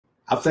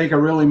I think I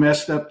really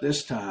messed up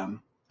this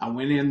time. I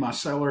went in my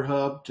seller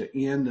hub to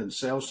end and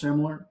sell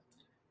similar,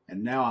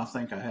 and now I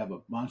think I have a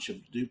bunch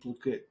of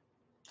duplicate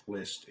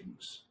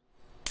listings.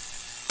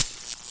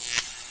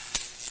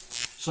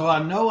 So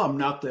I know I'm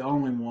not the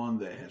only one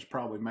that has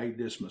probably made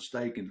this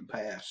mistake in the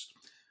past,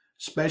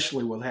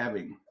 especially with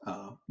having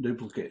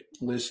duplicate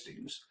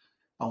listings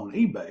on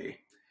eBay.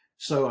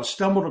 So I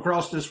stumbled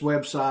across this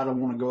website I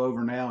want to go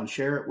over now and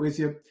share it with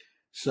you.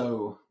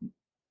 So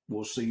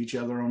we'll see each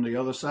other on the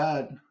other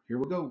side. Here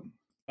we go.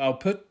 I'll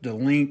put the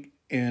link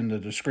in the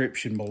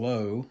description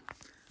below,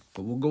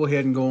 but we'll go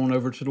ahead and go on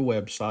over to the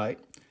website.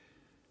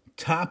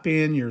 Type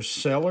in your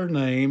seller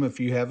name if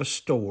you have a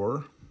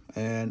store.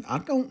 And I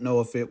don't know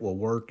if it will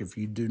work if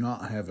you do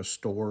not have a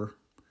store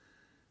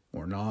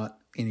or not.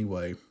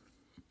 Anyway,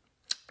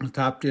 I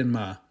typed in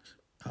my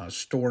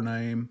store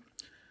name,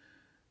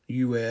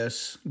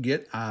 US,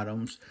 get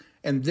items.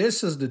 And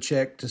this is the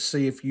check to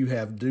see if you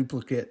have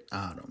duplicate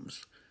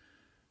items.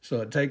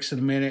 So it takes a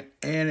minute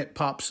and it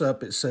pops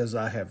up. It says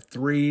I have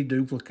 3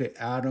 duplicate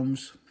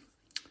items.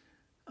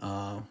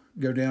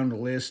 Go down the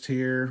list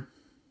here.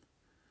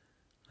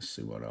 Let's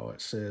see what all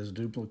it says.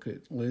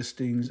 Duplicate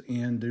listings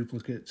and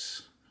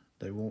duplicates.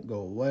 They won't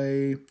go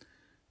away.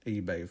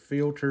 eBay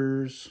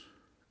filters.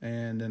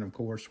 And then, of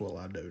course, will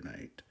I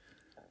donate?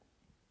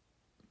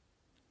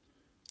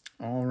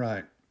 All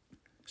right.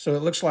 So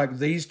it looks like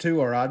these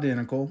two are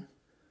identical.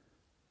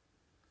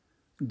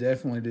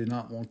 Definitely did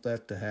not want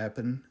that to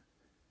happen.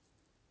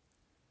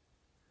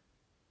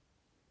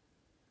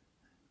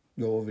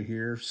 Go over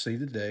here, see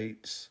the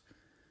dates,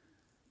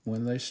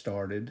 when they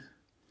started.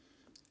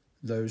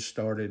 Those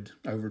started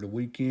over the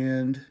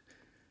weekend.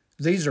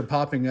 These are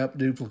popping up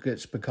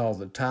duplicates because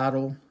the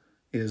title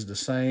is the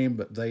same,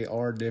 but they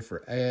are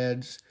different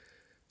ads.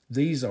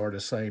 These are the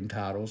same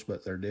titles,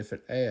 but they're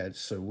different ads.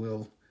 So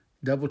we'll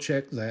double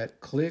check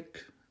that,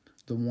 click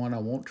the one I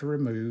want to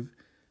remove,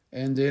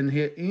 and then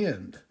hit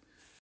end.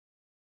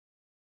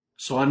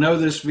 So I know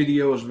this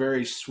video is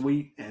very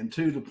sweet and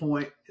to the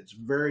point. It's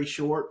very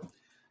short,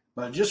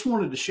 but I just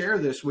wanted to share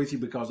this with you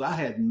because I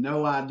had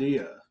no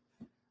idea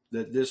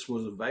that this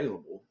was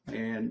available.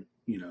 And,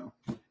 you know,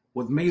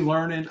 with me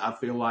learning, I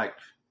feel like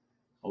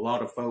a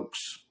lot of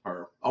folks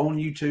are on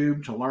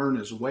YouTube to learn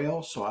as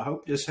well. So I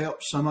hope this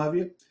helps some of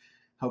you.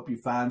 Hope you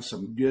find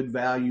some good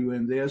value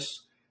in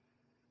this,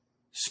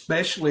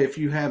 especially if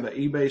you have an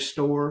eBay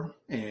store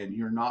and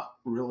you're not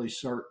really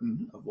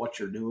certain of what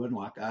you're doing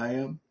like I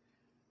am.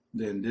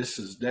 Then this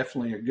is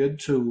definitely a good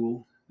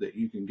tool that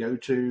you can go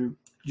to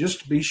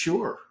just to be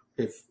sure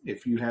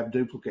if you have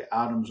duplicate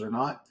items or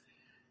not.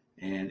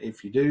 And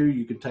if you do,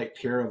 you can take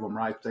care of them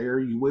right there.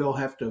 You will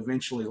have to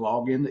eventually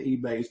log into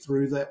eBay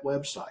through that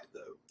website,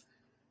 though,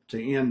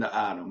 to end the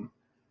item.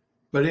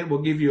 But it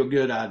will give you a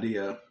good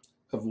idea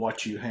of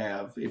what you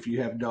have if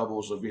you have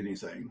doubles of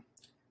anything.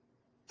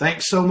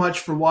 Thanks so much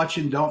for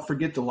watching. Don't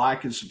forget to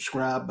like and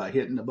subscribe by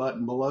hitting the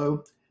button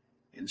below.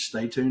 And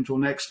stay tuned till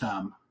next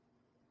time.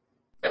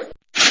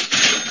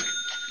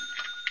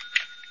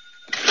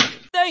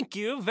 Thank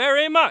you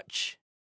very much.